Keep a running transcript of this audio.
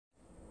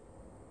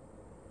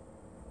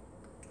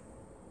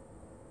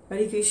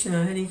Hare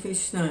Krishna,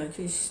 Krishna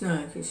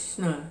Krishna,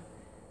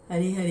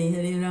 Hare Hare,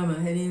 Hare Rama,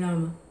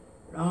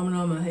 Rama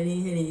Rama, Hare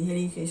Hare,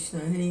 Hare Krishna,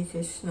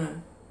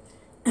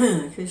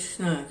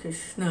 Krishna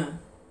Krishna,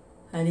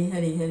 Hare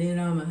Hare, Hare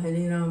Rama,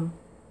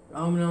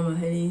 Rama Rama,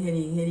 Hare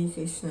Hare, Hare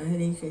Krishna,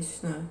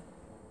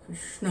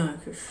 Krishna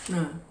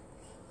Krishna,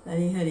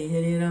 Hare Hare,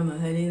 Hare Rama,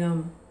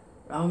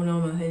 Rama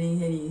Rama, Hare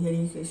Hare,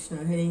 Hare Krishna,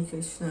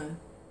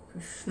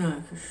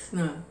 Krishna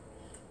Krishna,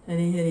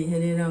 Hare Hare,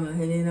 Hare Rama,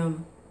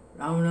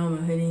 Rama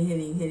Rama, Hare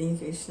Hare, Hare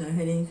Krishna,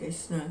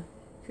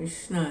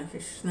 Krishna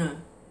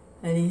Krishna,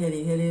 Hare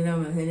Hare, Hare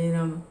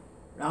Rama,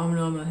 Rama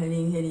Rama,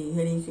 Hare Hare,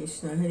 Hare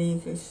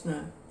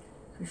Krishna,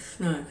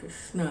 Krishna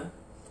Krishna,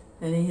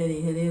 Hare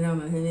Hare, Hare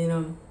Rama,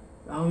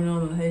 Rama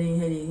Rama, Hare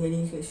Hare,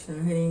 Hare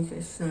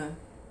Krishna,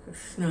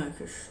 Krishna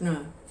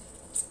Krishna,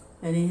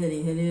 Hare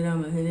Hare, Hare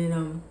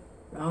Rama,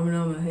 Rama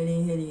Rama,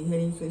 Hare Hare,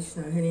 Hare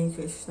Krishna,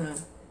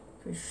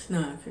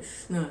 Krishna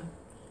Krishna,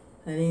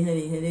 Hare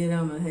Hare, Hare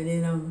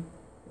Rama,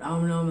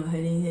 Rama Rama,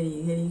 Hare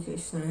Hare, Hare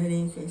Krishna,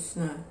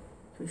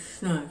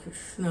 Krishna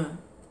Krishna,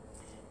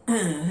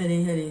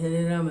 Hare Hare,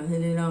 Hare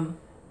Rama,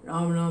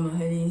 Rama Rama,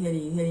 Hare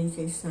Hare, Hare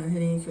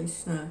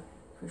Krishna,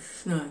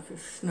 Krishna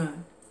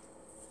Krishna,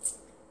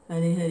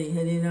 Hare Hare,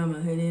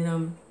 Hare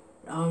Rama,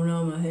 Rama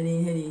Rama,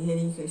 Hare Hare,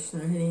 Hare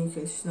Krishna,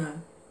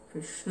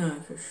 Krishna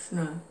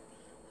Krishna,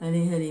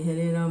 Hare Hare,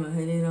 Hare Rama,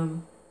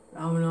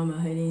 Rama Rama,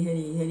 Hare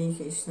Hare, Hare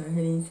Krishna,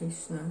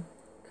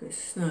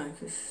 Krishna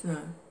Krishna,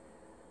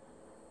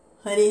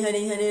 Hare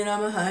Hare, Hare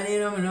Rama,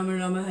 Rama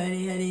Rama, Hare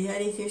Hare,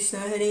 Hare Krishna,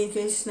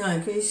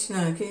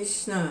 Krishna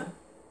Krishna,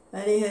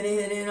 Hare Hare,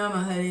 Hare Rama,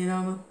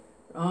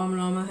 Rama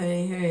Rama,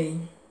 Hare Hare,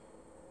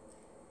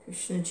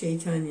 Krishna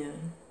Chaitanya,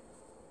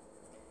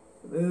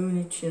 Prabhu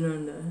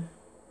Nityananda,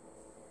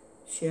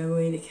 Shri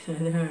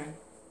Advaita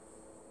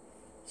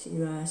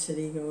Shiva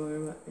Sari Gaur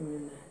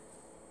Bhaktivinoda.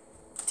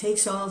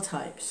 Takes all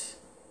types.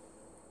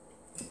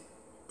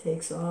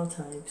 Takes all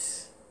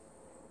types.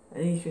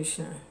 Hare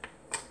Krishna.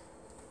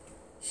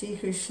 Shri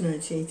Krishna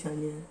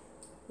Chaitanya,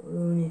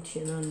 Prabhu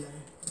Nityananda,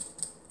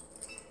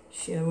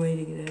 Shri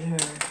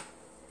Advaita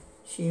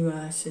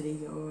Shiva Sari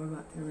Gaur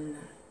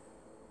Bhaktivinoda.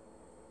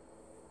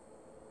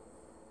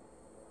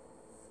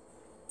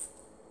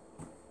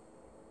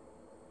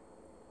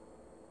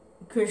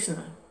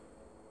 Krishna.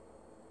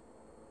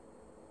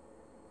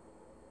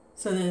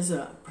 So there's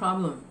a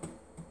problem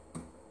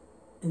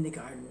in the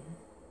garden.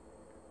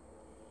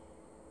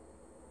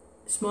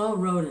 Small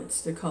rodents,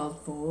 they're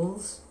called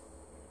voles.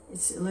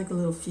 It's like a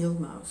little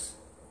field mouse.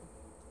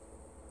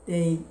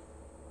 They're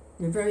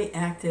very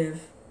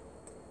active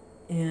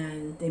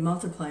and they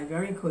multiply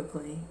very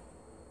quickly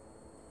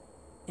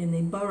and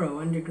they burrow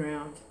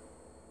underground.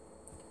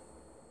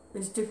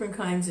 There's different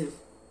kinds of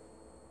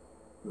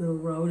little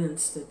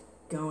rodents that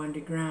go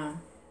underground.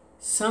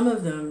 Some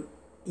of them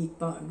eat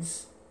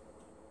bugs,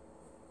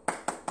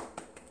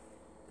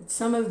 but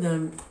some of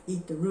them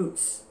eat the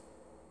roots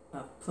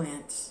of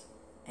plants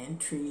and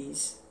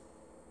trees,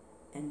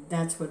 and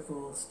that's what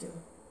voles do.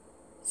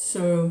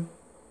 So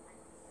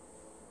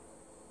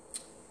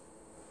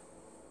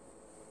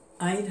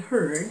I'd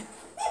heard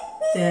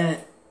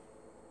that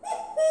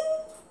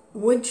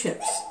wood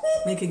chips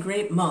make a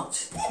great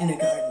mulch in a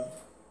garden,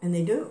 and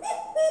they do.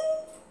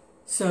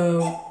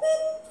 So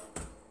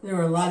there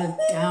were a lot of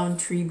down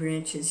tree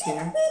branches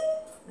here.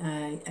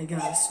 I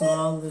got a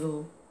small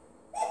little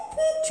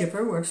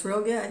chipper, works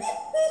real good.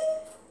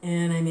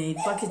 And I made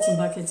buckets and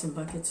buckets and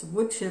buckets of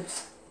wood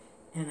chips,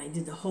 and I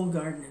did the whole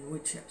garden in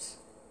wood chips.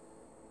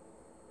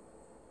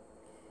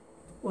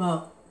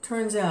 Well,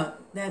 turns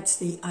out that's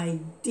the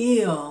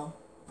ideal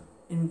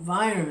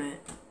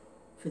environment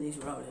for these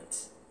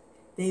rodents.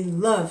 They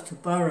love to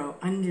burrow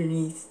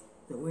underneath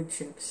the wood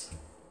chips.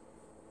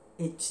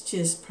 It's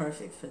just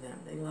perfect for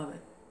them. They love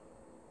it.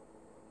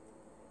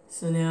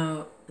 So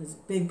now there's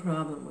a big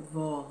problem with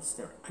voles.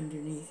 They're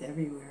underneath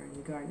everywhere in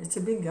the garden. It's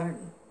a big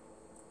garden.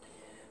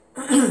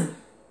 I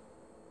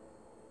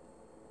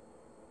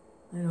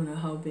don't know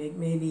how big,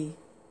 maybe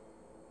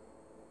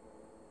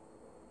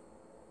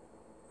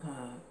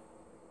I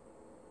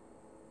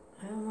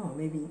don't know,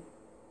 maybe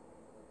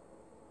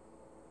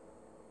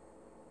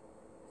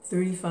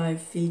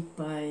 35 feet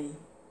by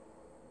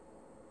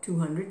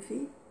 200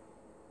 feet,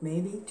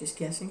 maybe, just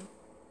guessing.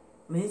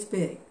 I mean, it's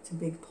big. It's a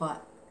big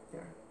plot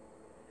there.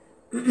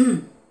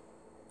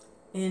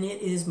 And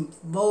it is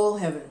vole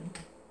heaven.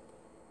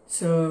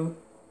 So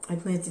I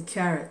planted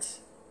carrots.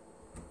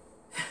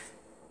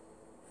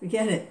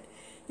 Forget it.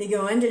 They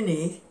go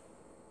underneath,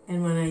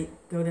 and when I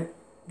go to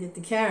get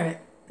the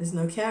carrot, there's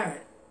no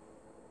carrot.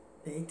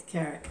 They ate the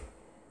carrot.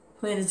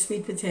 Planted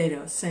sweet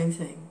potatoes, same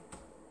thing.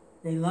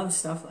 They love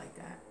stuff like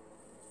that.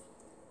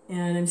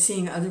 And I'm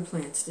seeing other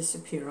plants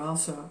disappear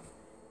also.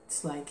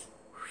 It's like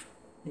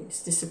they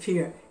just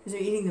disappear because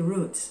they're eating the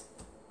roots.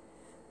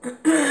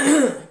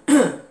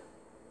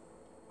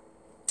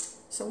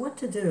 So what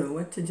to do?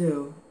 What to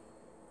do?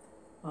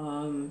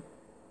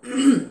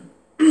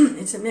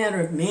 It's a matter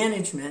of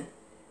management.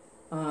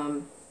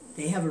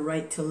 They have a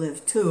right to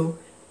live too.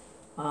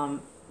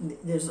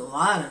 There's a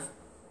lot of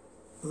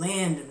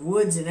land and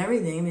woods and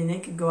everything. I mean, they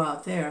could go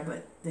out there,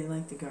 but they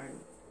like the garden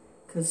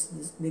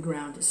because the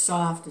ground is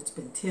soft, it's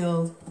been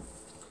tilled,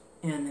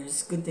 and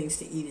there's good things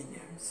to eat in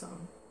there. So,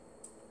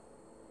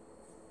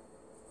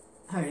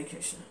 Hare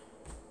Krishna.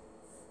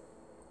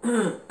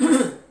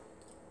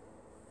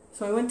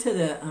 So I went to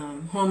the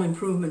home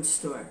improvement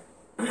store.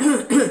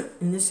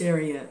 In this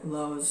area,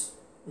 Lowe's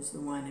is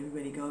the one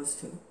everybody goes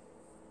to.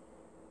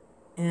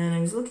 And I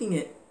was looking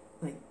at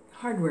like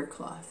hardware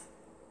cloth.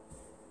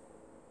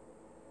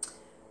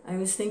 I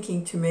was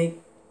thinking to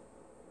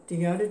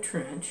dig out a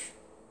trench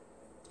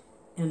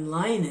and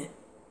line it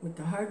with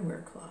the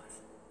hardware cloth.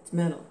 It's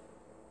metal.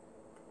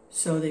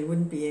 So they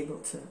wouldn't be able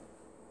to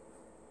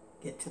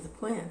get to the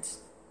plants.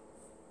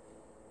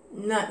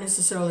 Not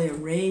necessarily a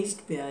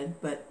raised bed,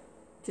 but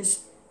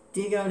just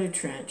dig out a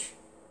trench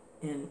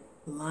and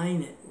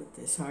line it with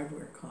this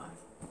hardware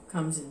cloth. It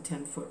comes in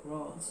 10-foot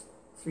rolls,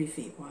 3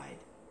 feet wide.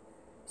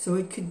 So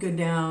it could go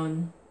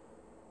down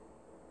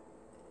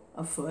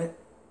a foot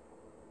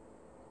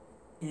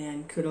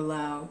and could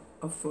allow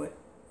a foot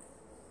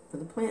for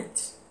the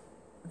plants,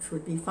 which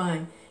would be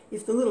fine.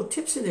 If the little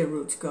tips of their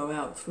roots go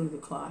out through the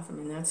cloth, I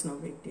mean, that's no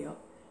big deal.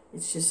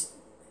 It's just,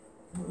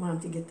 I don't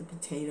want them to get the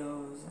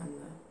potatoes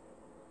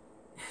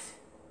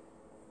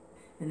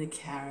and the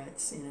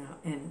carrots, you know,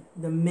 and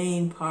the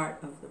main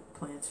part of the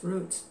plant's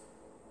roots,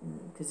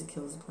 because it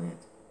kills the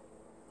plant.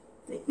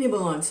 They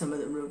nibble on some of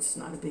the roots, it's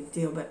not a big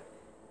deal, but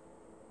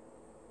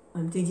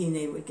I'm thinking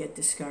they would get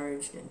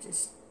discouraged and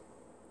just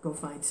go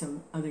find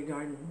some other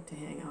garden to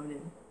hang out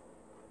in.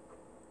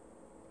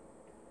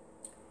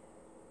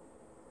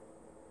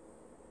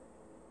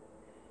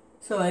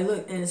 So I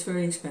looked, and it's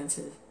very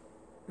expensive.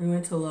 I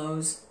went to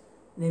Lowe's,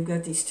 and they've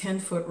got these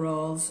 10-foot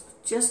rolls,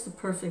 just the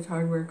perfect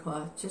hardware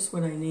cloth, just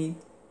what I need,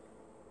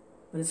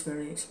 but it's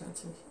very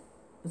expensive.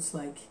 It's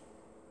like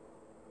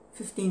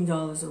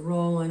 $15 a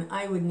roll, and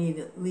I would need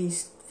at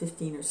least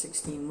 15 or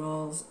 16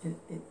 rolls.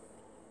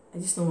 I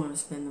just don't want to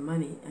spend the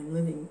money. I'm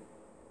living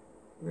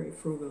very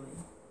frugally.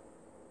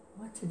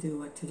 What to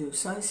do?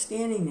 So I was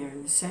standing there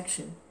in the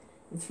section,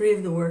 and 3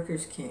 of the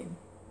workers came.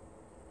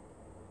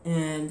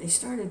 And they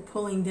started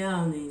pulling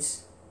down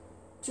these,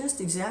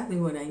 just exactly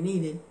what I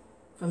needed,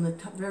 from the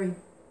very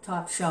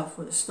top shelf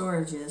where the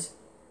storage is,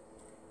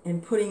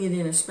 and putting it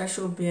in a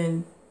special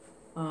bin,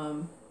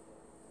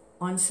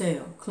 on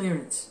sale,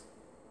 clearance,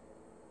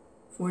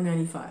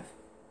 $4.95.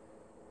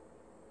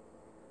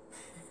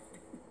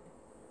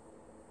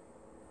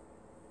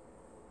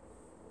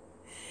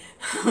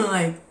 I'm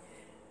like,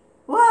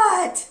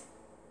 what?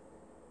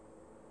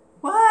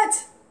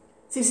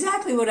 It's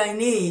exactly what I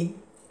need,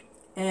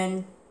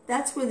 and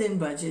that's within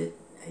budget.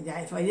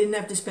 If I didn't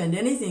have to spend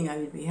anything, I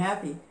would be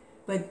happy,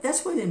 but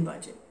that's within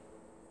budget.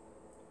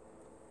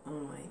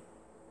 I'm like,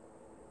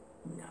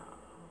 no,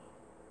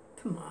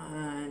 come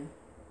on.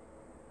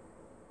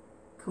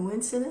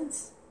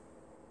 Coincidence?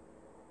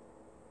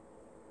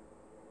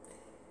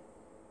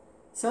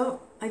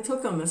 So I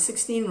took them,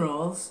 16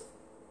 rolls,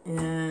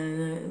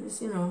 and it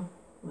was,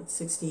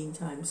 16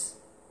 times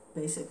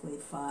basically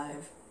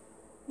 5.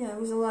 Yeah, it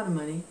was a lot of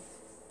money,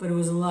 but it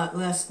was a lot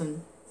less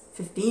than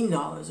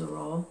 $15 a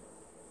roll.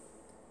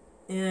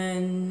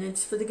 And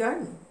it's for the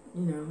garden,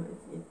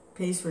 it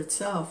pays for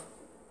itself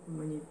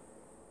when you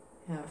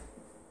have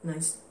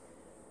nice,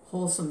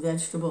 wholesome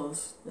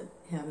vegetables that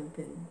haven't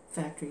been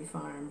factory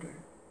farmed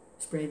or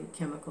sprayed with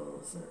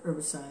chemicals or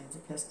herbicides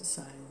or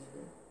pesticides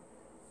or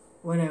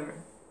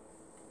whatever.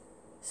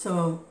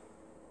 So,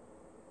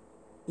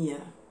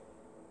 yeah.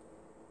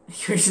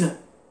 Krishna.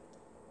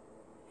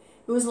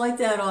 It was like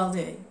that all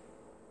day.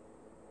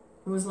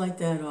 It was like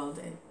that all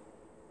day.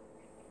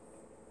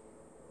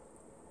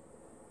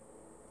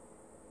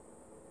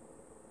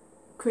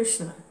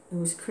 Krishna. It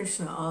was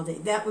Krishna all day.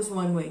 That was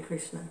one way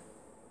Krishna.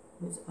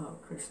 It was,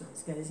 Krishna.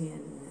 He's got his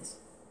hand in this.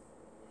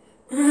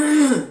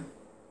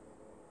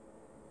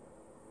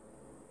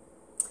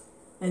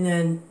 And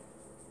then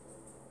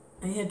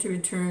I had to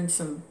return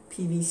some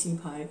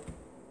PVC pipe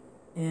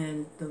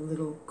and the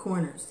little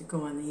corners that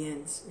go on the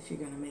ends if you're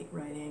going to make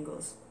right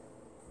angles.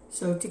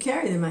 So to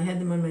carry them, I had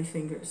them on my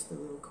fingers, the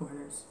little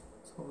corners.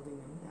 I was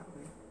holding them that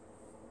way.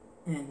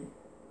 And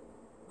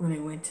when I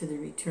went to the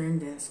return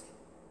desk,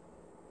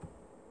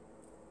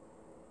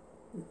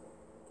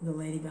 the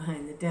lady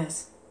behind the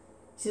desk,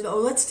 she said,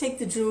 let's take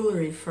the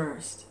jewelry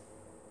first.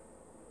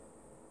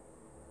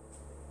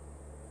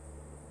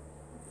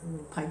 The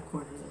little pipe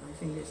corners on my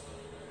fingers.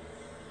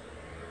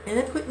 And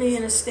it put me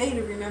in a state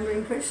of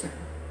remembering Krishna.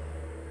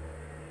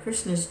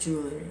 Krishna's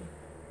jewelry.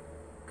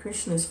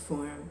 Krishna's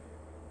form.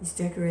 He's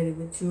decorated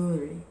with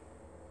jewelry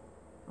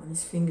on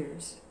his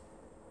fingers.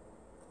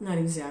 Not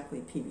exactly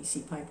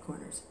PVC pipe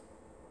corners.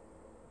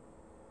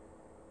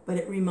 But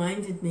it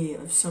reminded me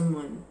of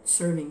someone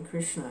serving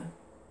Krishna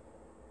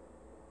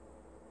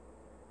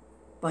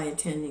by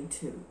attending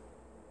to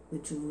the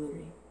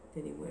jewelry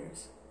that he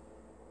wears.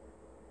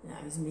 And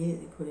I was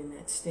immediately put in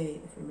that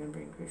state of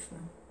remembering Krishna.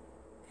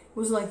 It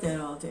was like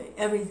that all day.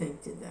 Everything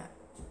did that.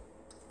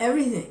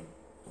 Everything.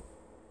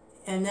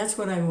 And that's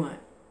what I want.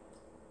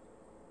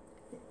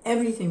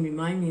 everything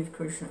remind me of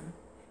Krishna.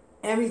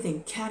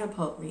 Everything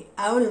catapult me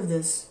out of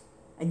this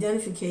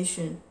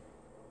identification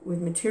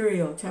with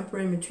material,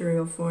 temporary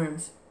material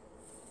forms,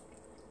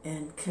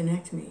 and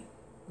connect me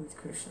with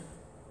Krishna.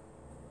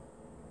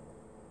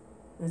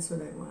 That's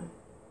what I want.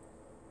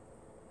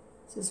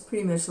 So it's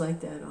pretty much like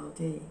that all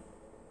day.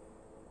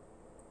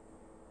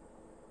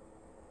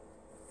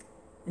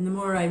 And the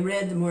more I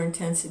read, the more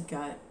intense it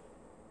got.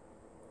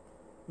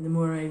 And the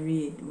more I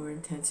read, the more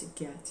intense it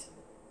gets.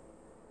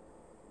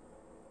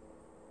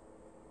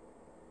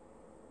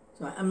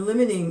 So I'm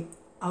limiting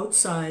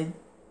outside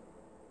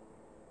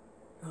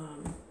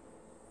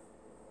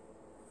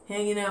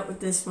hanging out with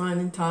this one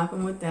and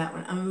talking with that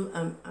one.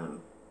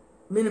 I'm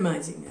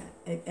minimizing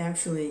that.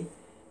 Actually,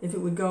 if it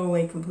would go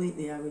away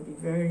completely, I would be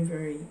very,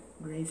 very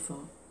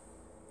grateful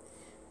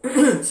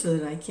so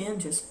that I can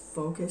just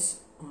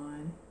focus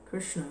on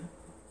Krishna.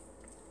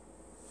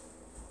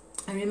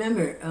 I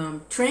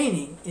remember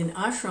training in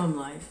ashram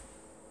life.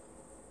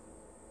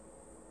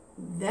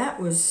 That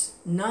was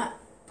not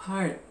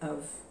part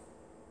of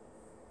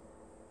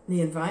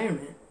the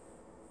environment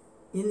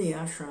in the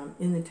ashram,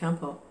 in the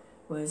temple,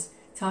 was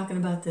talking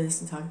about this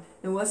and talking.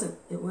 It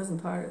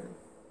wasn't part of it.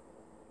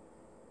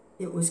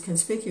 It was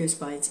conspicuous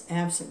by its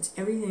absence.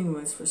 Everything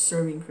was for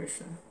serving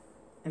Krishna.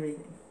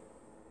 Everything.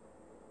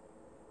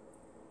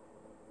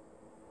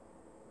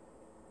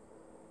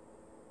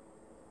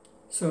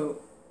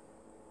 So,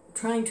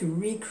 trying to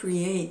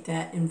recreate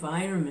that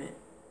environment.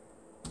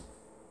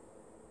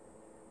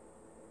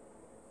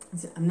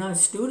 I'm not a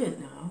student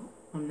now.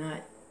 I'm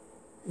not,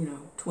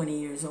 20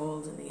 years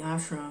old in the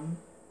ashram.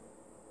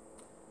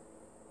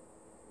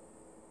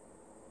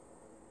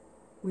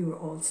 We were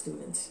old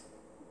students.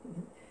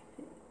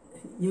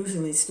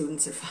 Usually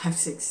students are 5,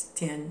 6,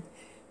 10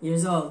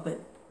 years old,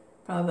 but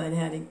Prabhupada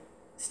had to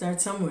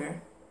start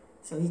somewhere.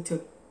 So he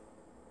took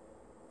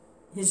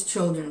his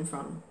children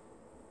from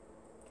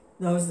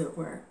those that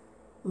were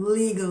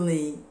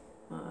legally,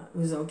 it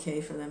was okay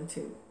for them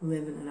to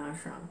live in an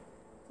ashram.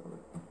 So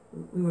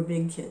we were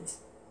big kids.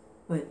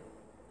 But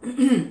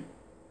I'm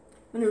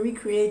going to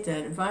recreate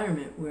that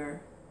environment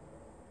where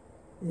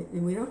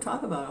we don't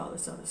talk about all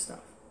this other stuff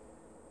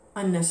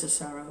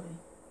unnecessarily.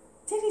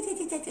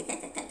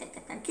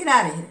 Get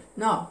out of here.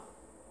 No.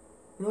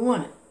 I don't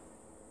want it.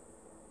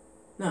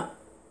 No.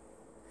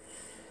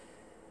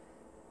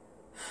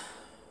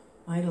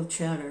 Idle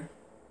chatter.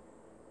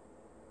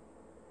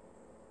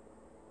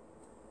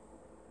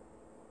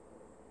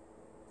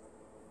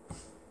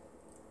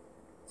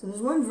 So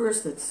there's one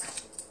verse that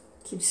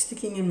keeps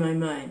sticking in my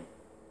mind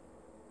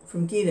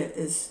from Gita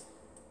is,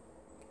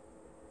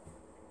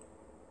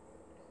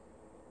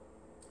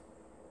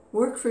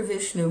 work for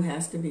Vishnu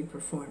has to be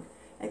performed.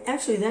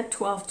 Actually, that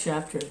 12th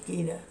chapter of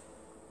Gita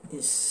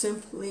is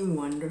simply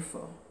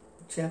wonderful.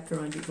 The chapter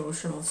on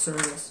devotional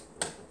service.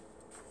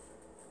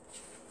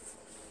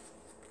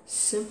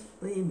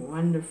 Simply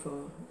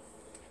wonderful.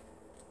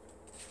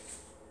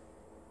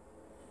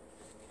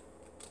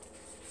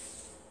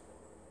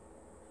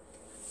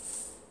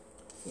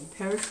 The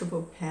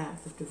imperishable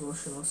path of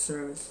devotional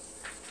service.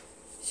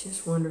 It's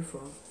just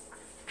wonderful.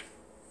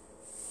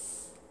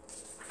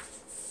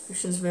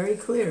 Krishna's very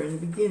clear in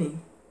the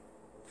beginning.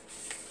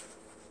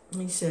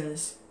 He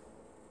says,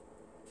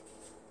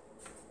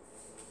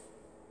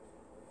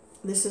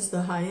 this is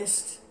the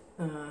highest,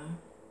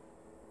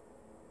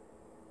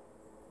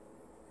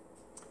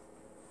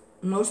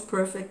 most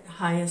perfect,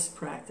 highest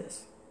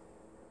practice.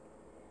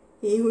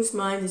 He whose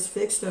mind is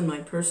fixed on my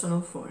personal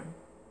form,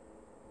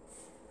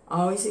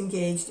 always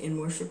engaged in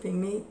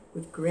worshiping me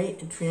with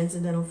great and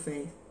transcendental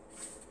faith,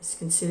 is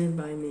considered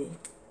by me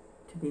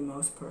to be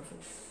most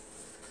perfect.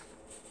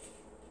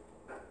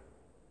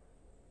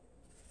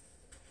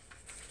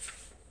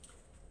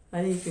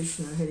 Hare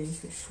Krishna, Hare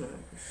Krishna,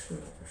 Krishna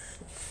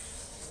Krishna,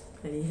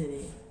 Hare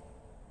Hare.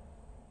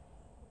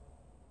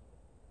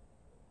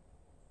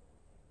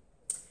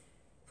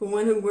 For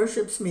one who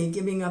worships me,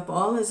 giving up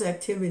all his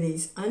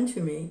activities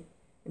unto me,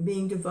 and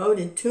being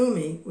devoted to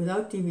me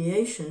without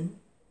deviation,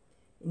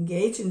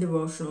 engaged in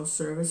devotional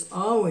service,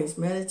 always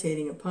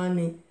meditating upon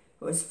me,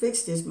 who has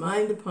fixed his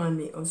mind upon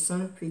me, O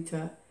son of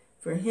Pritha,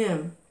 for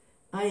him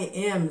I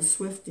am the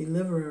swift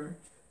deliverer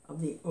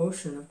of the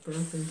ocean of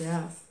birth and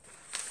death.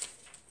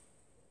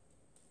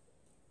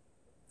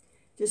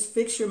 Just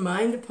fix your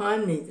mind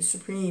upon me, the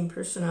Supreme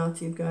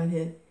Personality of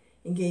Godhead.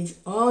 Engage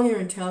all your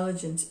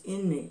intelligence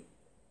in me.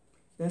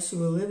 Thus you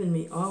will live in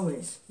me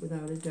always,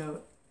 without a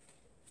doubt.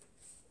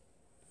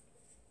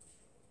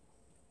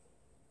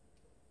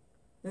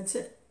 That's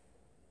it.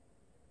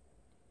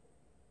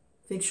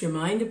 Fix your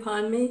mind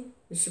upon me,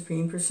 the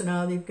Supreme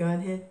Personality of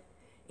Godhead.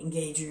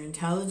 Engage your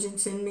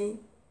intelligence in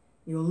me.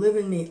 You will live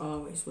in me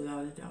always,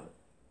 without a doubt.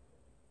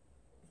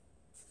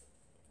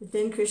 But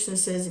then Krishna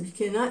says, if you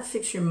cannot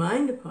fix your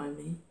mind upon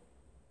me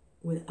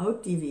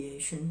without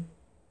deviation,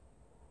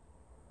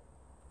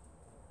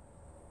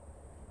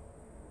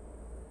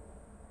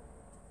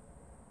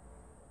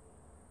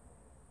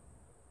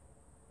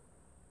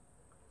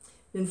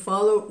 then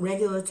follow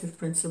regulative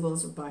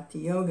principles of Bhakti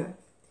Yoga.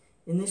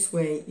 In this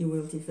way, you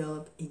will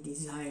develop a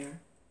desire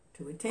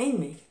to attain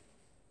me.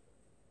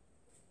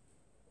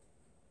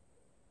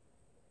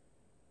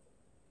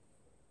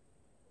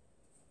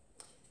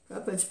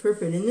 Prabhupada's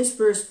purport. In this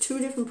verse, two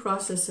different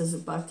processes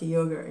of bhakti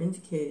yoga are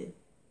indicated.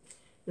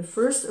 The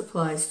first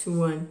applies to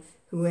one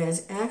who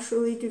has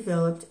actually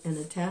developed an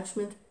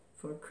attachment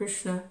for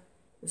Krishna,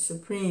 the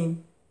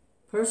Supreme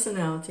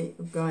Personality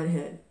of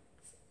Godhead,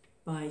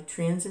 by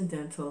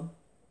transcendental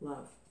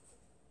love.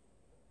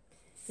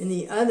 And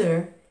the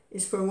other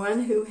is for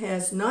one who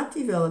has not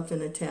developed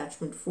an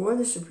attachment for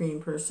the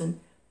Supreme Person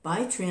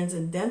by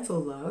transcendental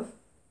love.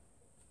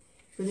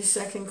 For the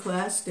second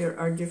class, there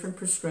are different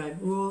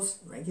prescribed rules,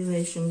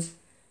 regulations,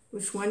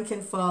 which one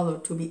can follow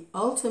to be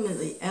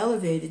ultimately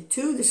elevated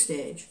to the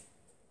stage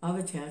of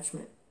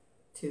attachment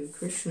to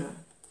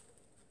Krishna.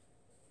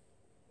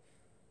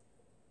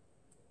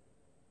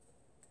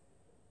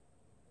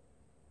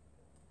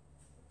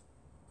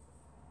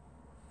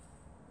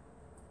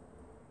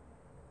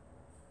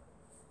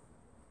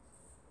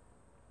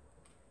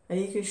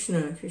 Hare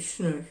Krishna,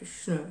 Krishna,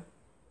 Krishna,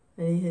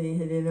 Hare Hare,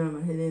 Hare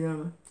Rama, Hare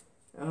Rama,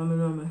 Rama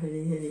Rama,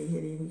 Hare Hare,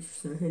 Hare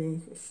Krishna, Hare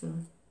Krishna,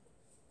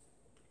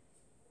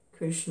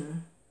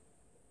 Krishna.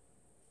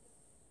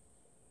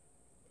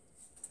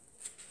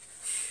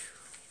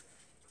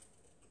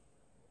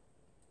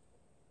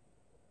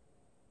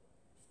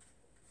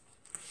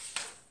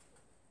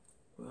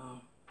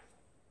 Wow.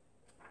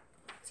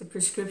 It's a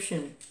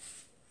prescription,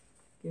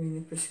 giving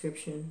the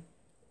prescription.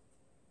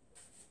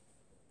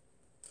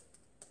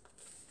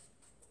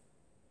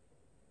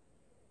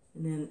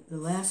 And then the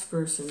last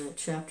verse in that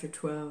chapter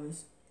 12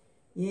 is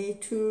Ye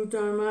tu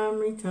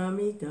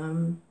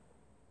dharmamritamidam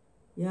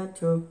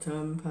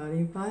yatoktam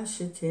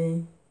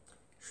paripashate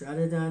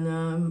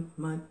shradadana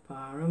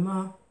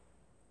matparama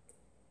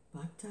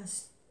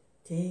bhaktas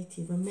te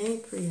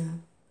tivame priya.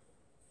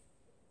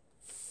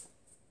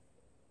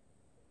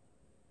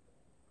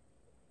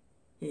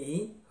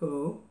 He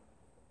who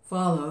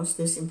follows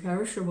this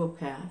imperishable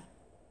path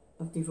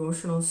of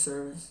devotional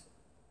service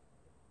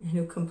and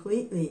who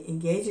completely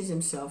engages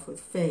himself with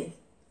faith,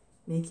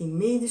 making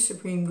me the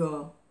supreme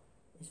goal,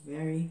 is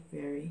very,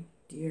 very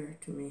dear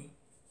to me.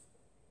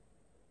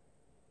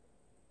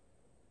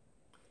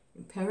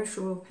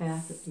 Imperishable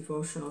path of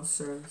devotional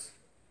service,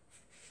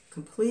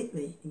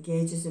 completely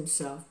engages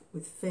himself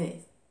with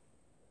faith,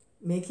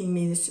 making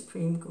me the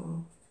supreme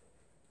goal.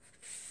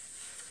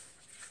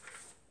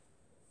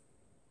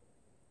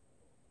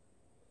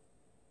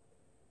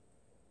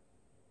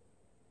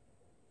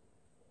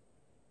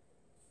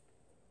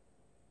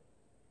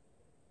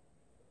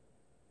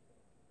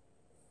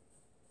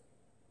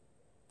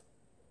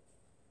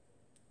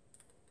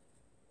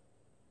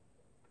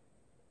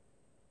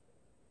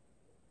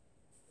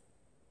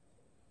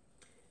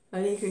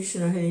 Hare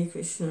Krishna, Hare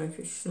Krishna,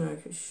 Krishna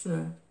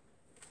Krishna,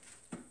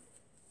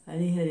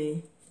 Hare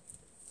Hare.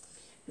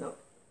 No,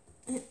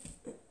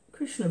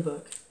 Krishna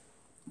book.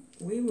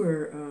 We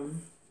were,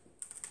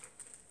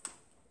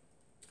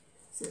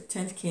 it's the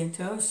 10th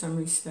canto,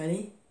 summary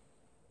study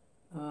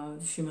of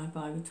the Srimad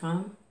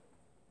Bhagavatam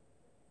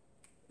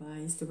by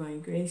His Divine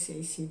Grace,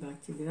 A.C.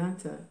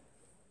 Vidūratha,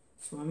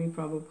 Swami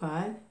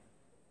Prabhupada,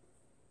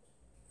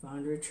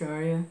 founder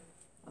Acharya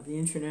of the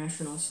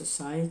International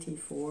Society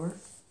for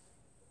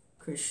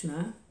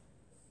Krishna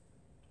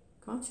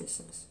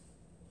Consciousness.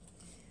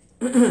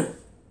 And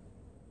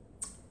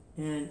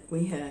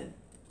we had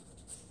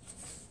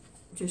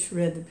just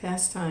read the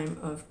pastime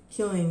of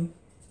killing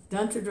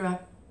Dantavakra,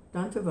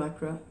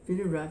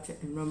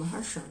 Vidūratha, and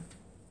Romaharṣaṇa.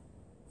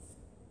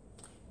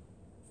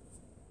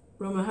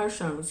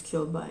 Romaharṣaṇa was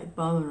killed by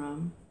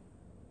Balaram.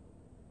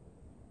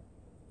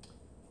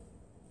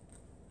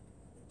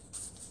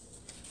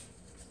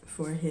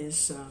 For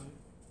his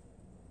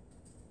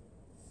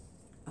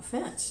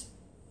offense.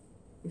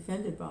 He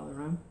offended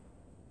Balaram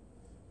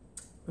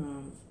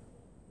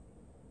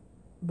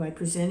by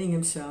presenting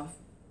himself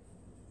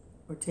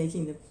or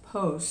taking the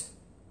post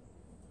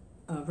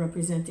of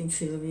representing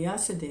Srila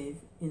Vyasadeva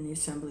in the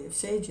Assembly of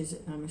Sages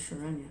at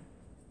Romaharṣaṇa.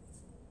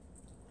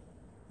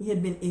 He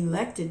had been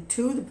elected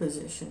to the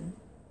position,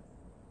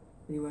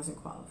 but he wasn't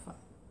qualified.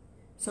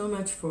 So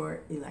much for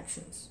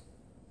elections.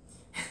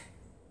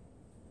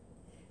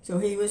 So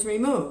he was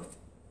removed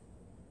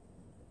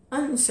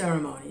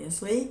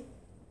unceremoniously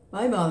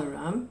by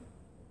Balaram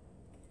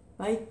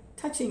by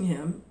touching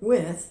him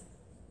with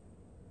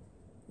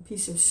a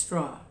piece of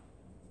straw,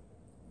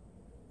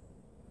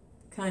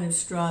 the kind of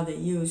straw they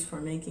use for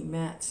making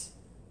mats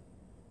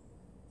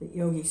that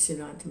yogis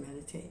sit on to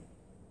meditate.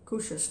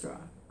 Kusha straw,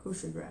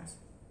 kusha grass.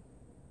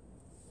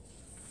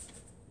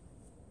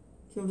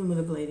 Killed him with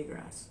a blade of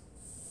grass.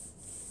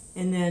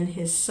 And then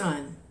his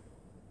son,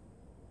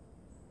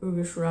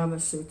 Ugashravya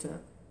Sutta,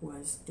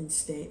 was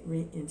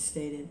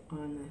reinstated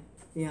on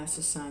the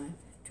Vyasasana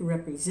to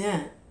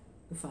represent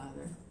the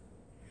father.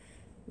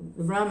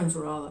 The Brahmins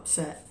were all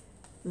upset.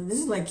 This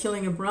is like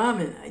killing a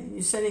Brahmin.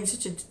 You're setting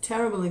such a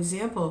terrible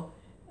example,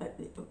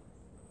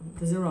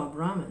 because they're all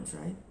Brahmins,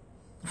 right?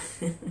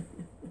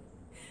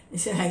 They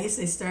said, I guess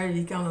they started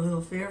to become a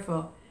little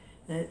fearful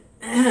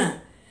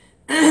that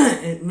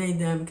it made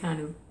them kind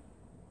of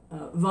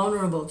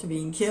vulnerable to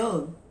being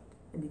killed,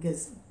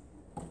 because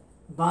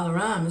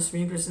Balaram, the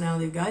Supreme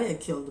Personality of God, had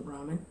killed the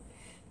Brahmin.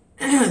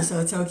 So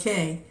it's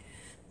okay.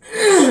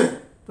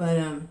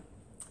 But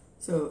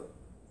so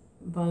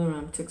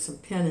Balaram took some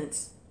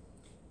penance,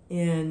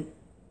 and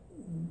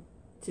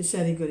to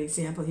set a good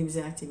example, he was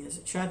acting as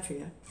a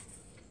Kshatriya,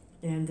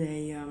 and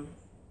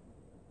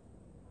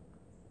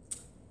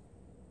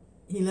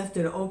he left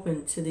it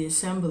open to the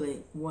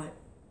assembly what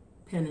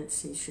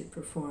penance he should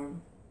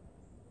perform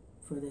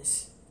for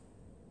this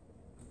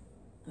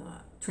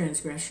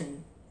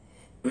transgression.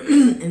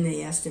 And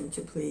they asked him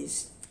to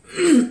please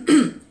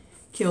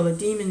kill a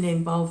demon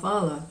named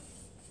Balvala,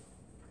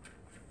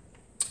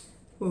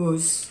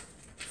 whose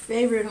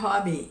favorite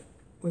hobby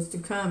was to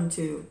come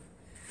to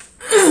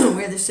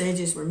where the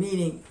sages were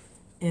meeting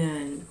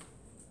and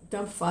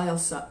dump vile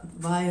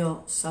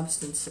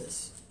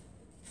substances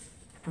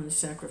on the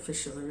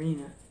sacrificial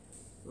arena,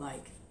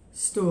 like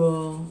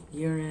stool,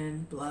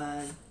 urine,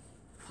 blood,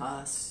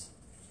 pus,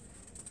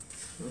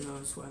 who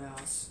knows what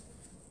else.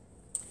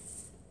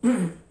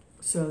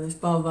 So there's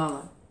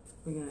Balvala.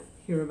 We're going to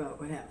hear about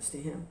what happens to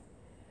him.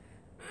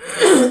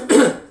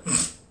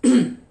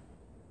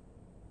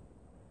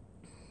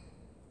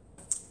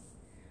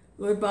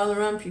 Lord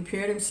Balaram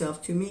prepared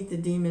himself to meet the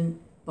demon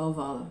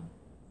Balvala.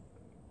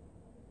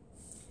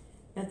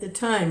 At the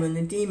time when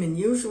the demon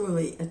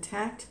usually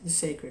attacked the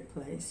sacred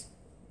place,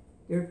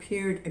 there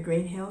appeared a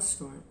great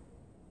hailstorm.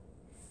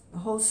 The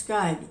whole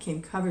sky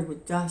became covered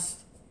with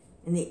dust,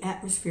 and the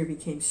atmosphere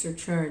became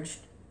surcharged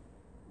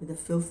with a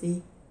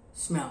filthy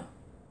smell.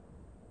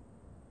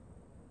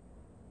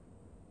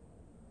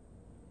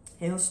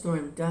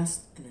 Hailstorm,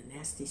 dust, and a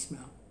nasty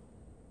smell.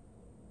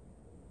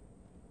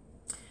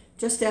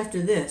 Just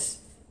after this,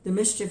 the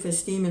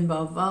mischievous demon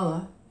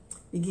Balvala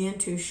began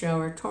to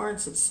shower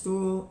torrents of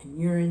stool and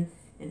urine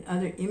and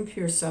other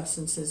impure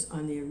substances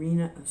on the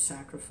arena of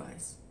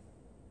sacrifice.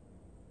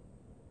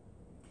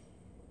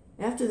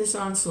 After this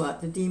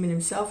onslaught, the demon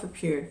himself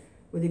appeared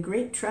with a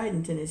great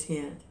trident in his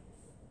hand.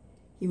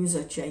 He was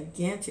a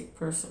gigantic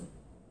person,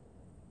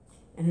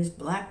 and his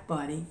black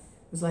body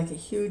was like a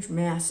huge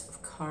mass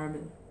of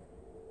carbon.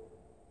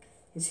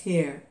 His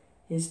hair,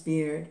 his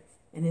beard,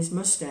 and his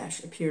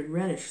mustache appeared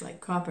reddish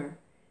like copper.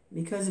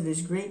 Because of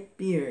his great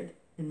beard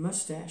and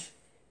mustache,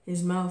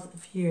 his mouth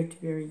appeared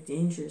very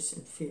dangerous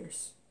and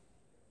fierce.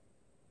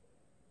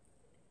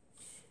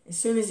 As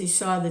soon as he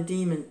saw the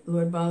demon,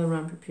 Lord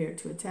Balaram prepared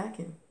to attack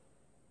him.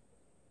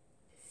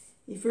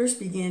 He first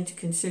began to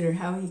consider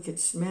how he could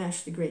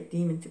smash the great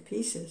demon to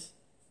pieces.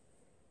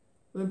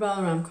 Lord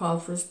Balaram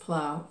called for his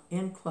plow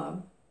and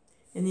club,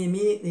 and they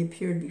immediately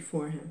appeared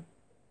before him.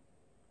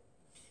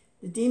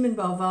 The demon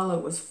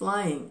Balvala was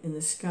flying in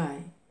the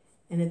sky,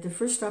 and at the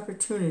first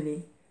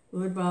opportunity,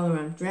 Lord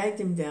Balaram dragged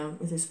him down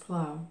with his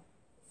plow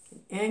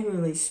and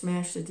angrily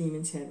smashed the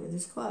demon's head with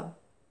his club.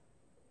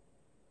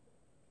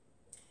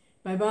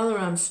 By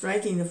Balaram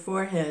striking, the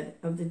forehead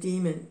of the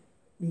demon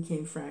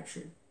became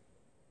fractured.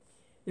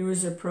 There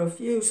was a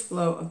profuse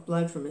flow of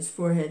blood from his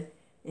forehead,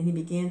 and he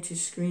began to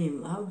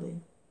scream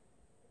loudly.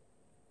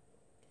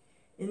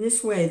 In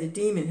this way, the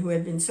demon, who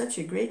had been such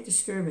a great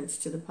disturbance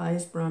to the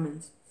pious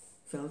Brahmins,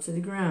 fell to the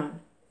ground.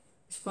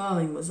 His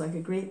falling was like a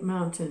great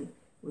mountain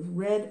with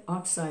red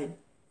oxide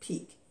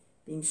peak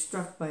being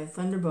struck by a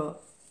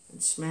thunderbolt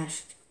and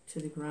smashed to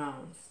the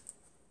ground.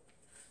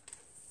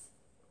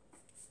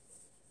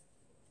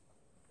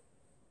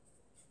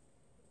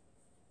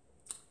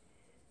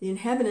 The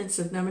inhabitants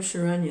of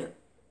Romaharṣaṇa,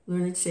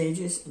 learned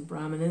sages and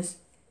brahmanas,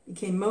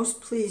 became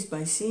most pleased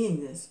by seeing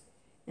this,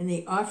 and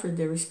they offered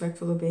their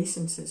respectful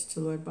obeisances to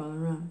Lord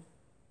Balaram.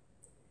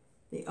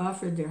 They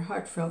offered their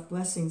heartfelt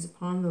blessings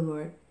upon the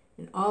Lord,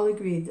 and all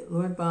agreed that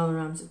Lord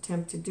Balaram's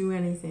attempt to do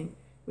anything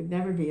would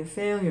never be a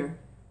failure.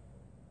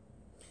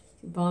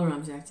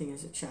 Balaram's acting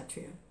as a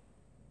Kshatriya.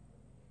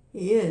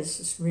 He is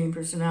the Supreme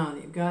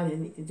Personality of God,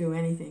 and he can do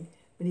anything,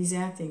 but he's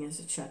acting as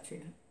a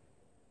Kshatriya.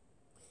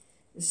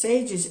 The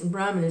sages and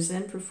brahmanas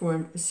then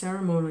performed a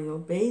ceremonial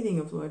bathing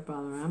of Lord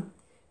Balaram,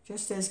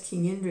 just as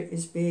King Indra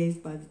is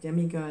bathed by the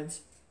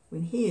demigods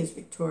when he is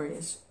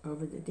victorious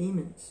over the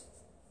demons.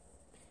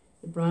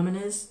 The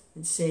brahmanas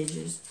and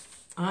sages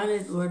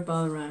honored Lord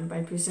Balaram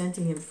by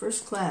presenting him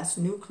first-class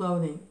new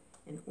clothing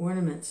and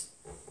ornaments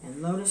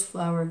and lotus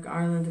flower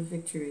garland of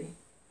victory,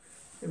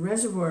 the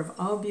reservoir of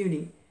all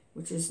beauty,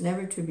 which is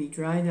never to be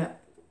dried up,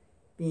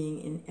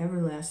 being in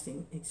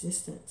everlasting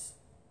existence.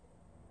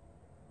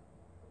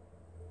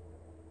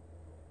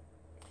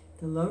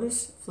 The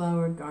lotus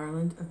flower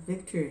garland of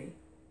victory,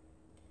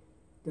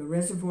 the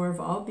reservoir of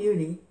all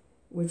beauty,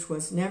 which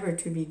was never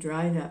to be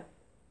dried up,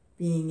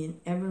 being in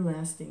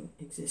everlasting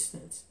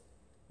existence.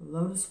 The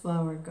lotus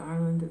flower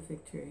garland of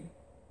victory,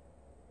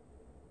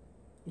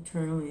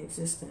 eternally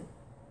existent.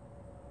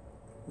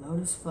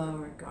 Lotus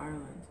flower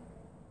garland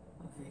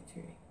of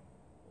victory.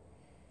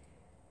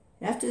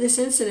 After this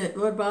incident,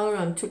 Lord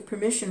Balaram took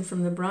permission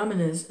from the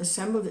brahmanas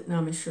assembled at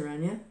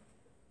Romaharṣaṇa,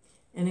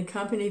 and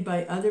accompanied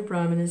by other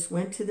brahmanas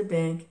went to the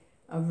bank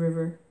of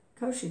river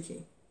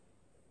Kaushiki.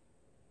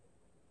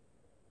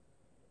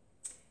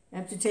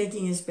 After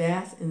taking his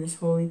bath in this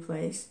holy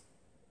place,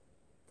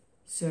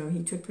 so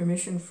he took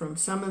permission from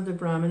some of the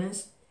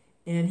brahmanas,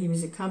 and he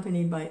was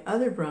accompanied by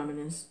other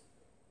brahmanas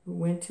who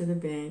went to the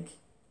bank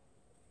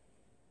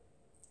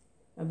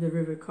of the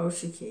river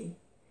Kaushiki.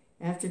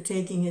 After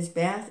taking his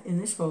bath in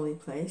this holy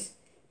place,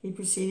 he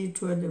proceeded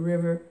toward the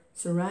river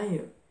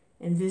Sarayu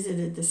and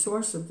visited the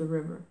source of the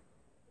river.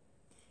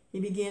 He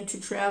began to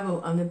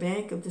travel on the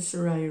bank of the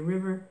Sarayu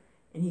River,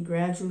 and he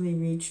gradually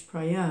reached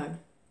Prayag,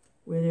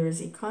 where there is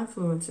a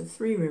confluence of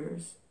 3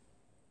 rivers,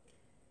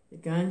 the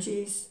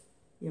Ganges,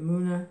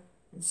 Yamuna,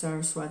 and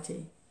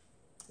Saraswati.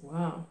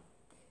 Wow,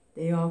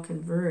 they all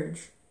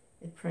converge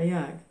at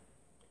Prayag,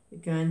 the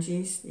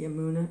Ganges, the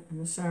Yamuna, and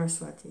the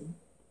Saraswati.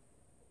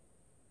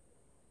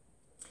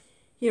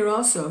 Here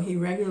also he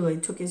regularly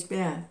took his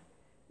bath,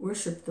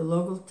 worshipped the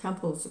local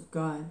temples of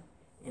God,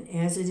 and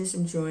as it is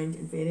enjoined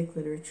in Vedic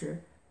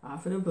literature,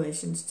 offered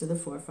oblations to the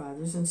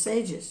forefathers and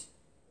sages.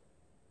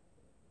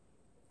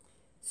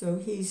 So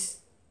he's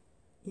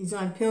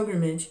on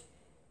pilgrimage,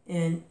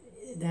 and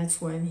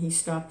that's when he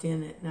stopped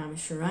in at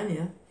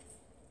Naimisharanya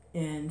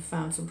and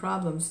found some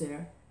problems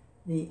there.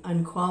 The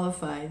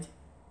unqualified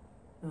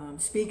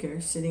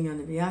speaker sitting on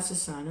the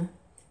Vyasasana,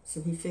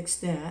 so he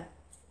fixed that,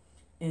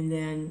 and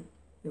then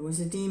there was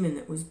a demon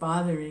that was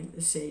bothering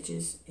the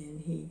sages,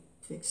 and he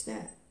fixed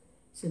that.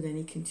 So then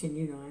he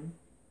continued on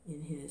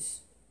in his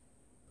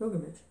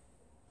pilgrimage.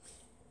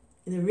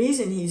 And the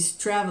reason he's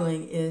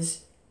traveling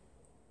is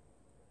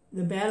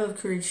the Battle of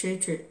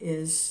Kurukshetra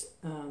is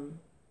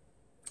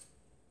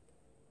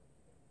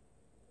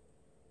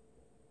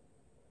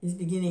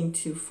beginning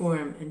to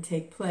form and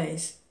take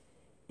place,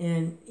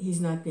 and he's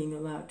not being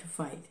allowed to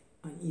fight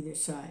on either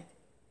side.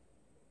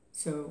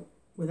 So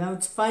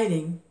without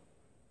fighting,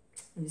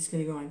 I'm just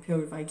going to go on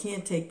pilgrimage. If I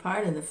can't take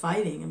part in the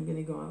fighting, I'm going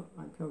to go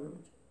on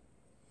pilgrimage.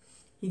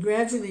 He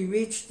gradually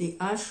reached the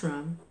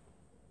ashram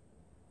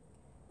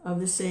of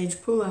the sage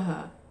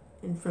Pulaha,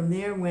 and from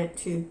there went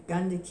to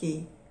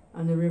Gandaki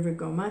on the river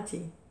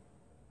Gomati.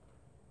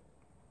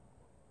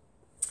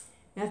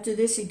 After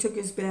this, he took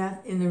his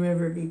bath in the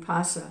river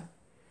Vipasa.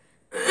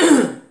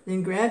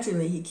 Then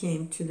gradually he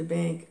came to the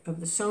bank of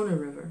the Sona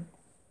River.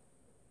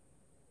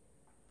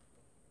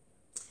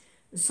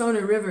 The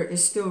Sona River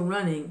is still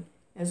running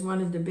as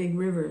one of the big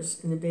rivers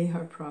in the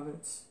Bihar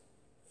province.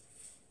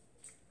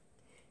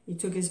 He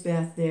took his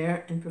bath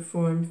there and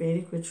performed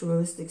Vedic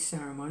ritualistic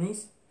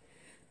ceremonies.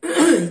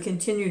 He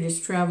continued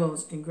his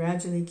travels and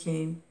gradually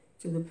came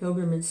to the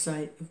pilgrimage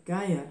site of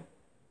Gaya,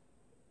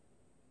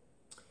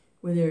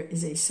 where there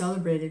is a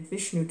celebrated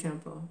Vishnu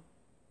temple.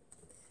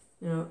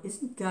 Now,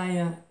 isn't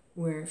Gaya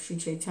where Sri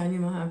Chaitanya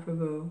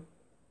Mahaprabhu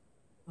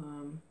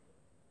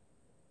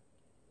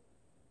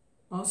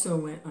also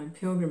went on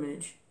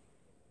pilgrimage,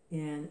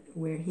 and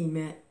where he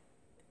met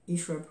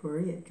Ishwar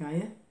Puri at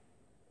Gaya?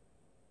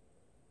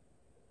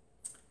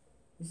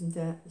 Isn't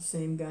that the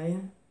same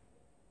Gaya?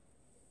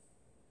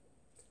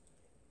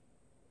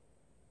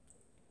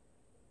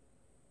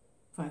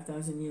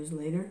 $5,000 years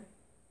later.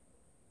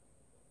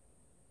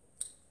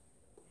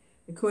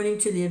 According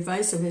to the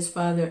advice of his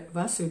father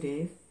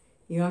Vasudeva,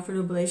 he offered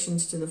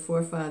oblations to the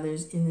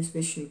forefathers in this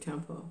Vishnu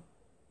temple.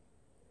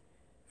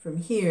 From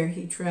here,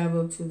 he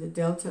traveled to the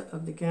delta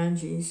of the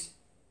Ganges,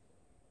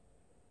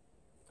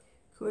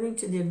 according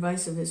to the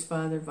advice of his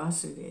father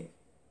Vasudeva.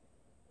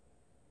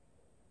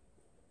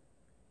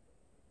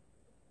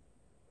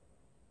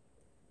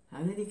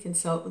 How did he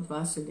consult with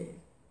Vasudeva?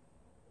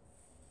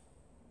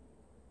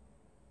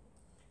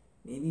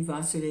 Maybe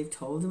Vasudeva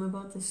told him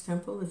about this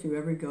temple, if you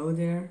ever go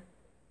there.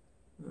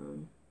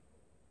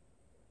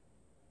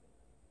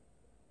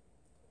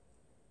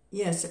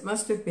 Yes, it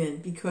must have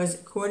been, because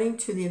according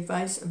to the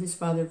advice of his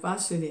father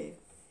Vasudeva,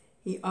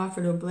 he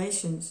offered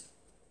oblations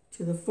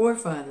to the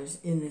forefathers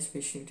in this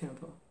Vishnu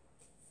temple.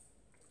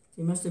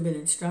 He must have been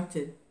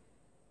instructed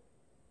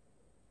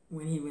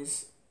when he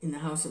was in the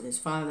house of his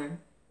father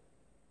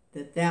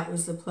that that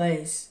was the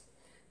place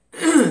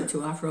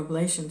to offer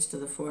oblations to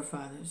the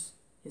forefathers,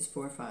 his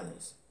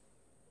forefathers.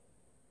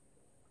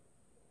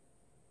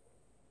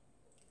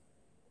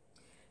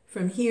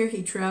 From here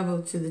he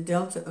traveled to the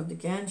delta of the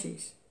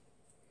Ganges,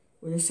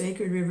 where the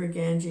sacred river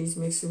Ganges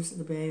mixes with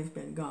the Bay of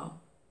Bengal.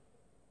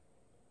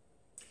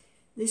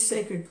 This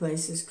sacred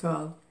place is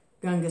called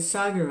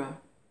Gangasagara.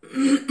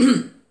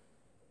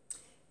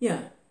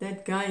 Yeah,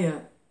 that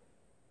Gaya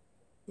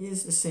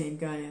is the same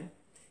Gaya,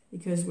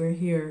 because we're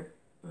here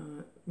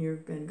near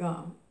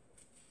Bengal,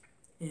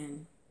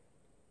 and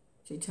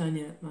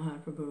Chaitanya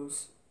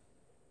Mahaprabhu's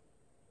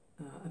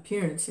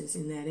appearances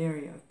in that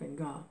area of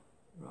Bengal.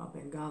 We're all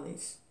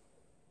Bengalis.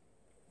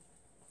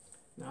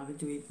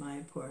 Navadvip,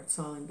 Mayapur, it's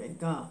all in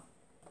Bengal.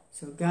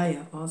 So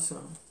Gaya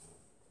also,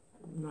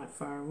 not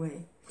far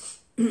away.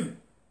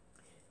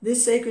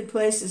 This sacred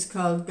place is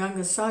called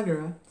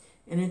Gangasagara,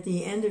 and at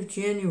the end of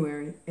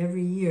January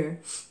every year,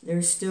 there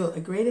is still a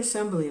great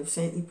assembly of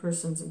saintly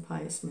persons and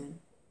pious men,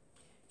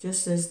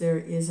 just as there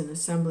is an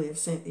assembly of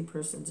saintly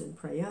persons in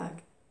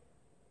Prayag.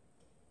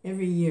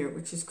 every year,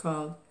 which is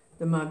called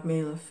the Magh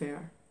Mela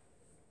Fair.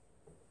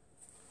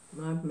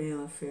 Magh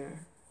Mela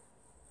Fair.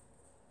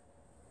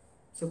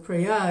 So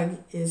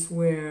Prayag is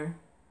where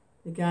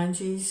the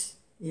Ganges,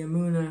 the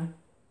Yamuna,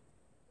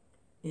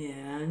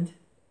 and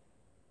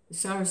the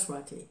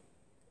Saraswati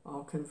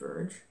all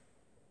converge.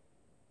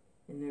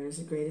 And there is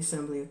a great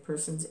assembly of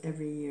persons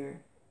every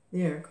year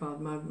there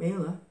called Magh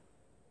Mela.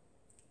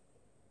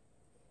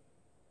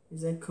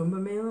 Is that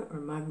Kumbh Mela or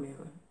Magh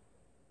Mela?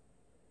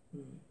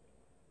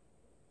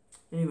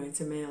 Anyway,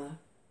 it's a Mela.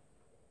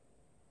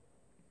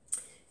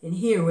 And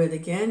here, where the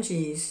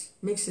Ganges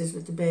mixes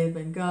with the Bay of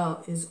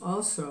Bengal, is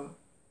also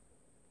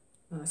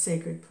a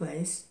sacred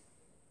place.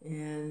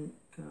 And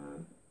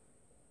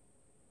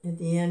at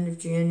the end of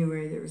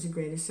January, there was a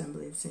great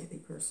assembly of saintly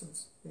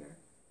persons there.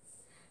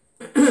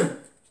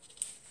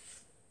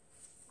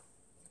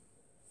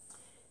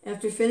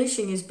 After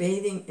finishing his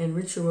bathing and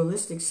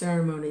ritualistic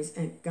ceremonies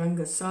at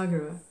Ganga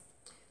Sagara,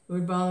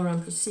 Lord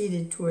Balaram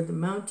proceeded toward the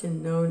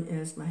mountain known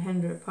as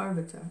Mahendra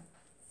Parvata.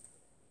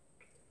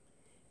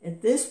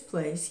 At this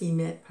place he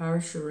met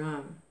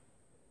Parashuram,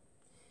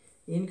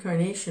 the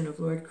incarnation of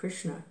Lord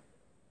Krishna,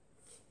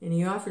 and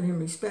he offered him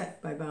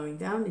respect by bowing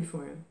down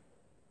before him.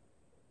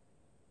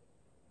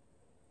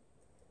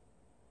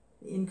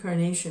 The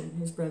incarnation,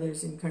 his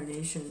brother's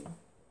incarnation,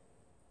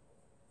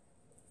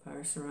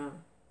 Parashuram.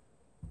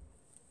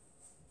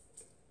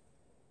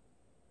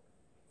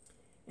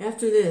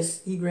 After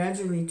this, he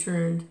gradually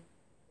turned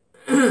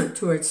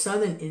towards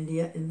southern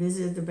India and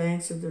visited the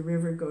banks of the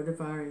river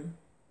Godavari.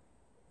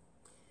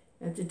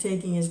 After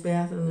taking his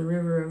bath on the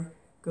river of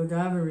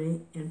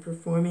Godavari and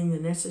performing the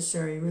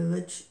necessary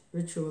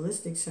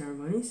ritualistic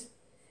ceremonies,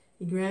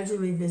 he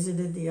gradually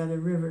visited the other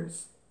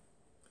rivers.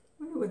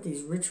 I wonder what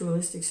these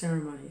ritualistic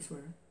ceremonies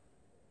were.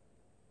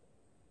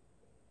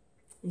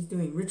 He's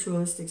doing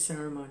ritualistic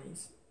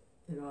ceremonies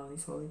at all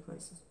these holy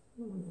places.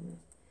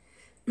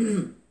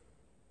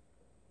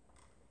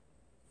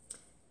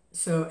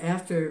 So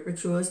after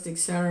ritualistic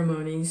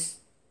ceremonies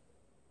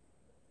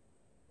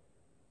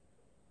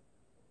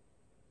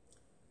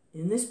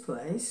in this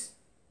place,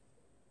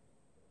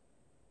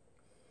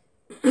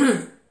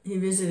 he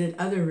visited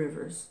other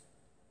rivers,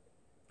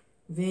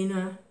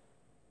 Vena,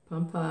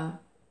 Pampa,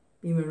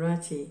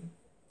 Bhimarati.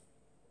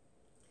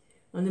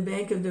 On the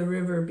bank of the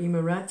river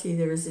Bhimarati,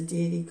 there is a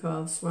deity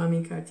called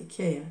Swami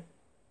Kartikeya.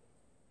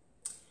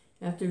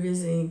 After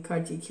visiting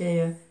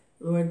Kartikeya,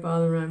 Lord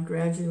Balaram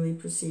gradually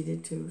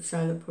proceeded to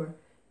Shailapur.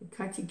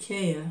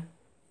 Kartikeya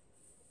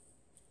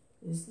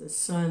is the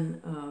son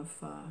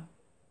of,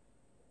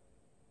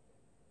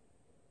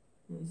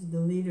 is the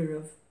leader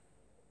of,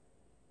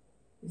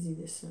 is he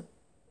the son?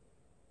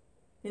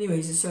 Anyway,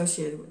 he's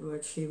associated with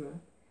Lord Shiva.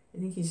 I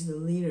think he's the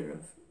leader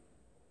of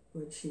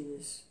Lord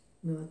Shiva's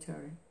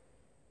military.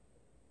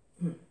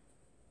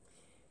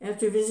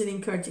 After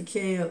visiting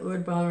Kartikeya,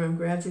 Lord Balaram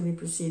gradually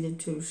proceeded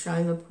to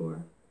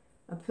Shailapur,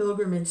 a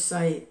pilgrimage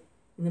site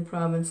in the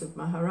province of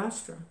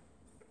Maharashtra.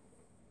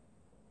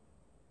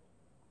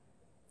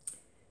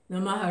 Now,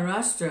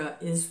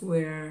 Maharashtra is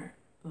where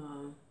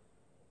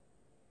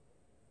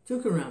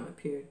Tukaram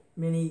appeared.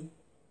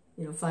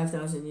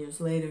 5,000 years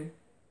later,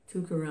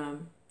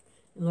 Tukaram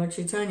and Lord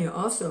Chaitanya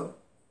also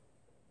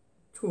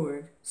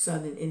toured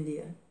southern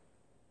India.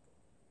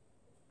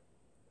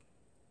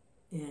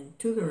 And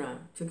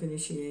Tukaram took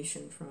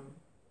initiation from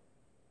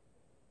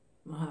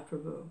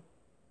Mahaprabhu.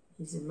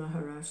 He's in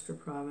Maharashtra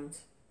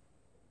province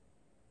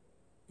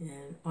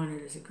and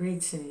honored as a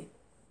great saint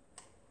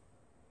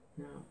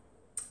now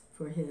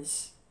for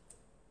his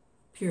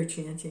pure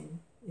chanting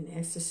in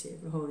ecstasy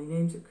of the holy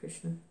names of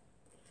Krishna.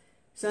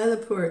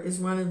 Shailapur is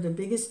one of the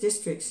biggest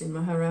districts in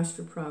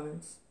Maharashtra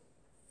province.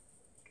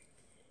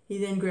 He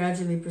then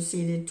gradually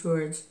proceeded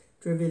towards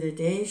Dravida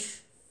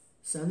Desh.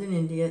 Southern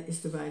India is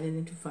divided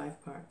into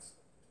 5 parts,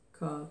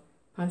 called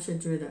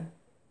Panchadravida.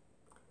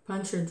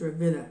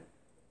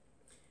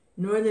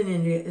 Northern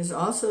India is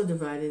also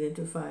divided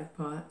into 5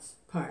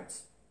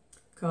 parts,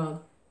 called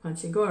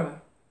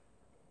Panchagora.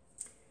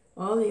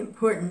 All the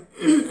important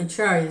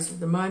acharyas of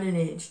the modern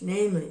age,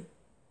 namely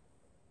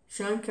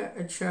Shankar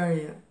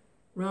Acharya,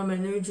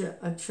 Ramanuja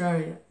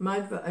Acharya,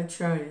 Madhva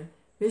Acharya,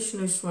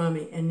 Vishnu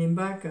Swami, and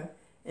Nimbarka,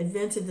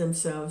 advented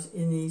themselves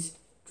in these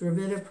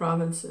Dravida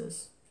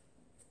provinces.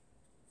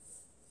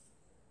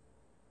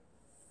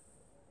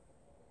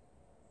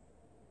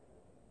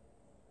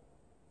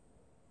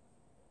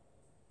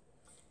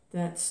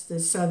 That's the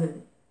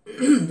southern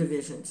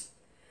divisions.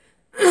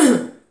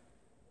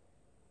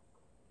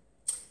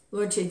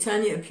 Lord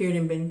Chaitanya appeared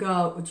in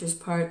Bengal, which is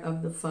part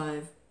of the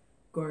 5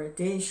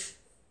 Gauradesh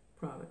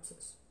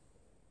provinces.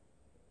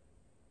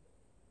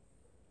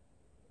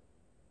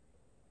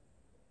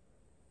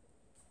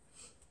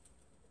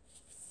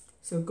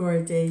 So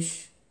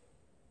Gauradesh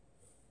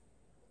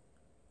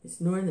is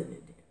northern India.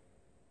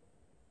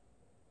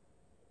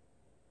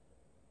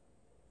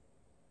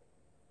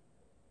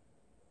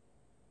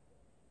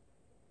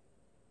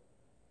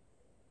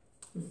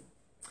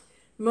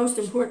 The most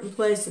important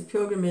place of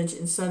pilgrimage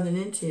in southern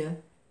India,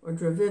 or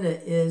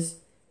Dravida, is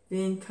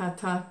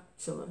Venkatachala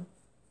Dantavakra,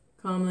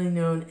 commonly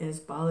known as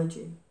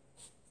Balaji.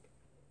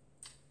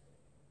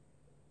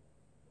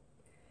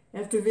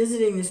 After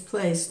visiting this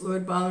place,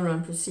 Lord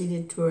Balaram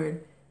proceeded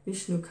toward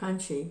Vishnu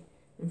Kanchi,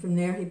 and from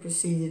there he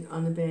proceeded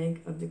on the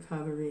bank of the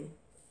Kaveri.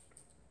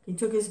 He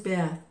took his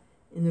bath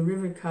in the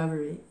river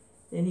Kaveri,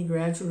 then he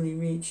gradually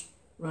reached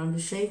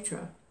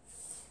Rangashetra.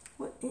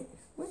 What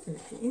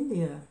is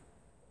India?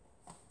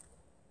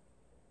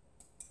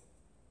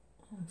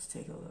 Let's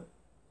take a look.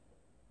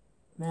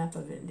 Map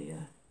of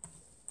India.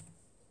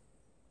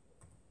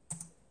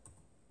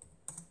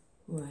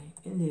 Boy,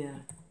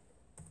 India.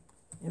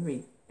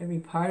 Every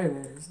part of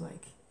it is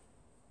like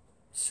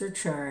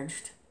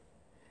surcharged.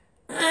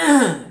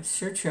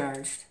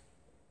 Surcharged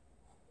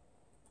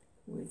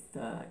with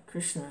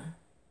Krishna.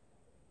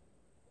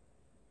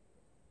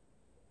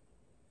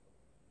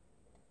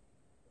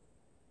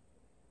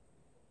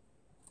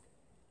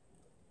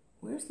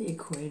 Where's the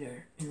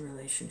equator in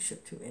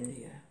relationship to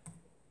India?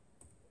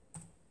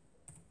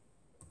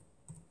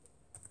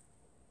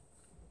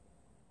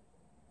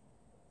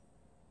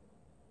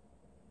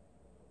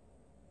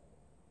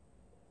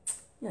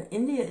 Yeah,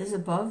 India is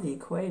above the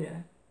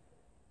equator.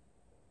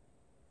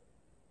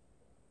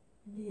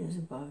 India is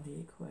above the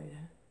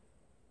equator.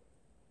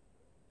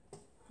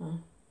 Huh?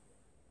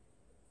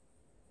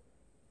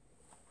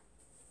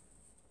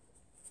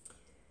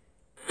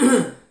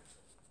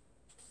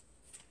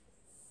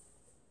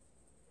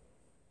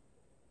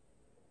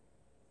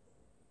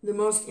 The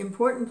most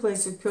important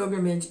place of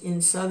pilgrimage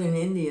in southern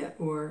India,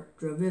 or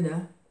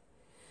Dravida,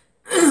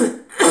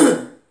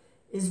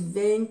 is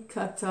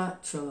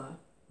Venkatachala,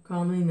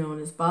 commonly known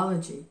as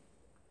Balaji.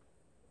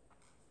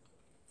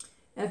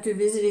 After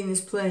visiting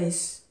this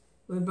place,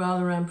 Lord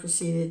Balaram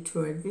proceeded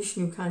toward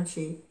Vishnu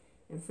Kanchi,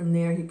 and from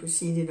there he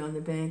proceeded on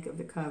the bank of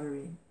the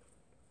Kaveri.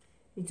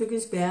 He took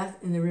his bath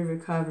in the river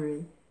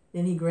Kaveri,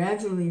 then he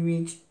gradually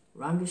reached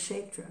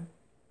Rangashetra.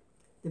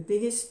 The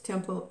biggest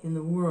temple in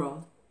the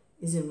world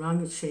is in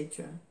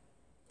Rangashetra,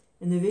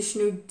 and the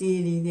Vishnu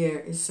deity there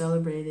is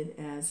celebrated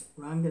as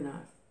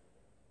Ranganath.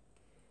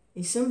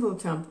 A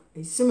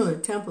similar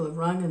temple of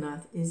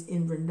Ranganath is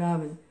in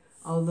Vrindavan,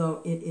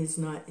 although it is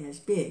not as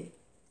big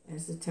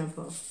as the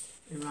temple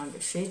in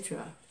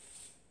Rangashetra.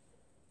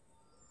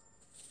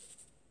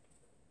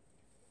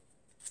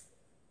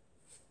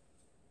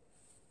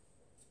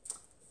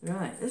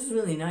 Right, this is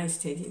really nice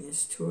taking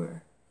this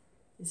tour.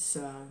 It's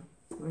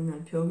going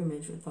on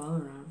pilgrimage with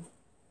Balaram.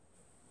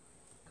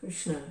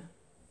 Krishna.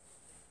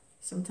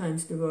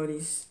 Sometimes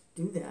devotees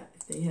do that.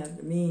 If they have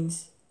the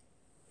means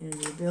and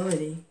the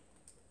ability,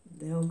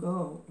 they'll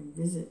go and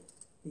visit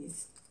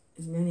as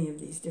many of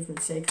these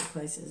different sacred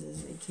places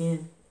as they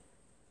can,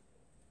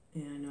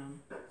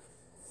 and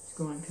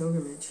go on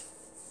pilgrimage.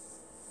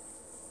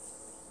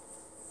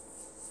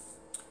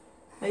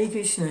 Hare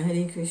Krishna,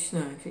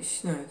 Krishna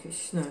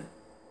Krishna,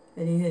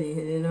 Hare Hare,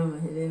 Hare Rama,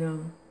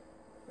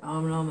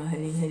 Rama Rama,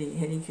 Hare Hare,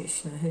 Hare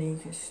Krishna,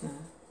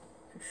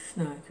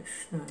 Krishna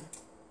Krishna,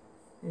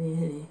 Hare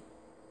Hare,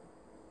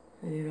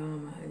 Hare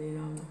Rama,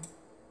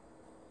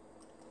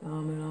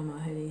 Rama Rama,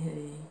 Hare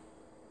Hare.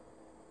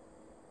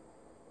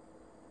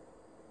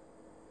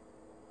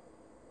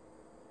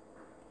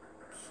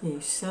 Okay,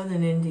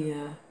 southern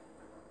India.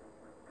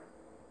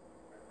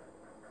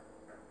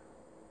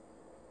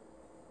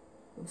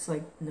 Looks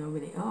like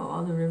nobody. Oh,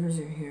 all the rivers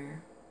are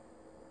here.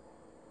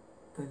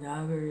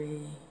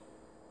 Godavari.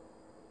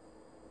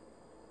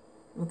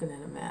 Looking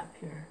at a map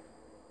here.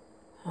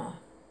 Huh.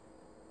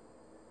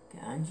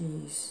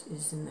 Ganges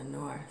is in the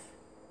north.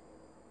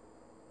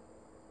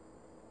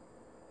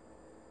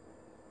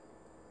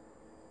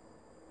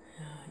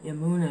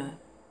 Yamuna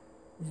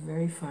is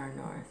very far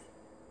north.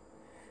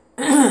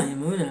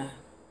 Yamuna.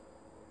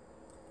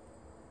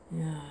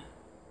 Yeah.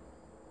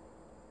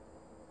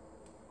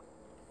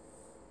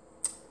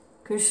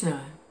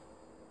 Krishna.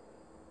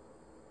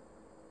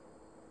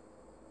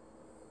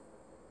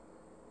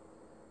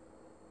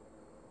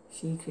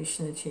 Shri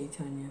Krishna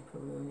Chaitanya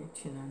Prabhu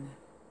Nityananda.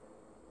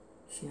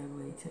 Shri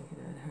Advaita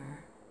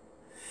Gadadhar.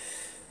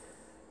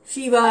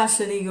 Shiva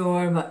Sari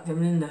Gaur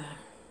Bhaktivinoda.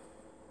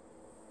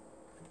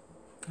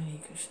 Hare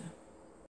Krishna.